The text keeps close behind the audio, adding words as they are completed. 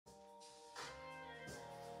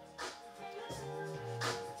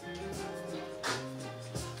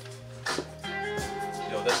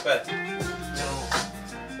Aspetta.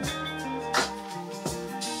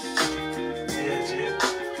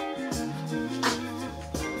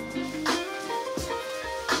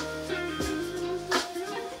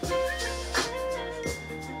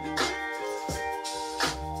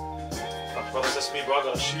 Brothers, that's me, bro. I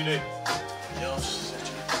gotta shoot it. Yo, what's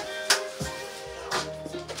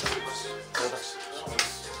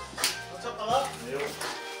up, fella? Yo.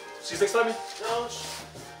 See you next time, man. Yo.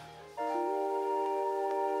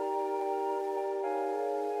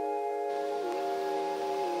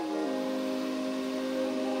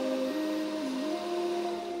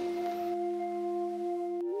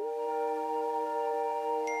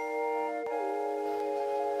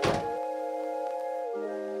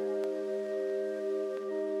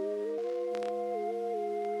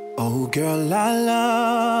 Oh girl, I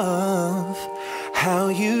love how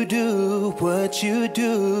you do what you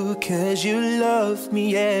do, 'cause you love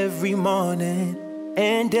me every morning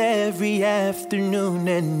and every afternoon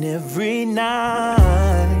and every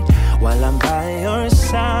night while I'm by your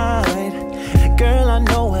side. Girl, I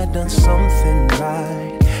know I've done something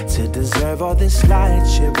right to deserve all this light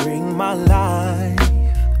you bring my life.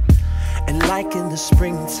 And like in the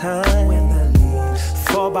springtime, when the leaves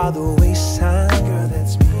fall by the wayside, girl,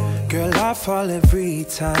 that's me. Girl, I fall every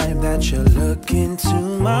time that you look into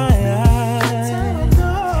my eyes.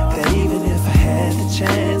 That even if I had the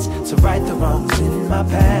chance to right the wrongs in my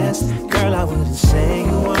past, girl, I wouldn't say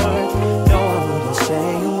a word. No, I wouldn't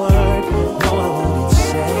say a word. No, I wouldn't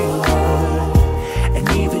say a word. And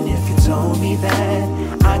even if you told me that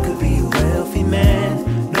I could be a wealthy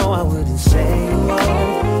man, no, I wouldn't say a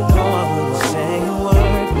word. No, I wouldn't say a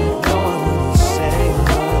word. No, I wouldn't say a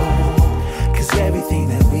word. 'Cause everything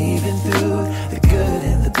that we've been through, the good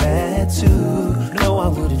and the bad too, no, I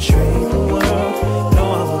wouldn't trade the world. No,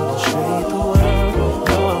 I wouldn't trade the world.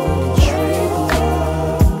 No, I wouldn't trade the world.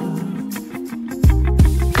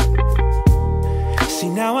 See,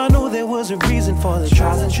 now I know there was a reason for the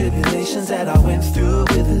trials and tribulations that I went through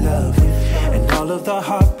with love, and all of the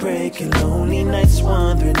heartbreak and lonely nights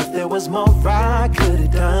wondering if there was more I could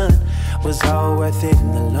have done. Was all worth it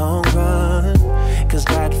in the long run? 'Cause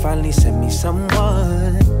God finally sent me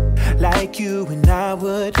someone like you, and I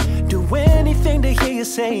would do anything to hear you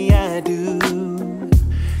say I do.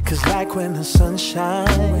 'Cause like when the sun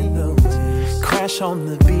shines, crash on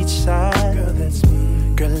the beach side, girl, that's me.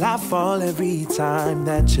 Girl, I fall every time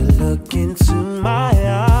that you look into my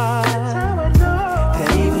eyes.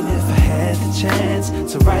 That even if I had the chance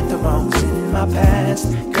to right the wrongs in my past,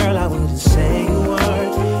 girl, I wouldn't say a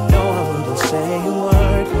word. No, I wouldn't say a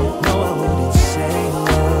word. No, I wouldn't say a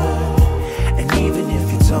word. And even if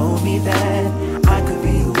you told me that I could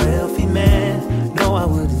be a wealthy man, no, I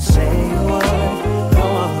wouldn't say a word. No,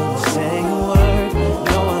 I wouldn't say a word.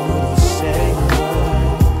 No, I wouldn't say a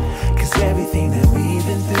word. 'Cause everything that we've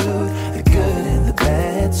been through, the good and the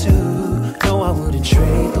bad too, no, I wouldn't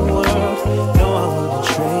trade the world.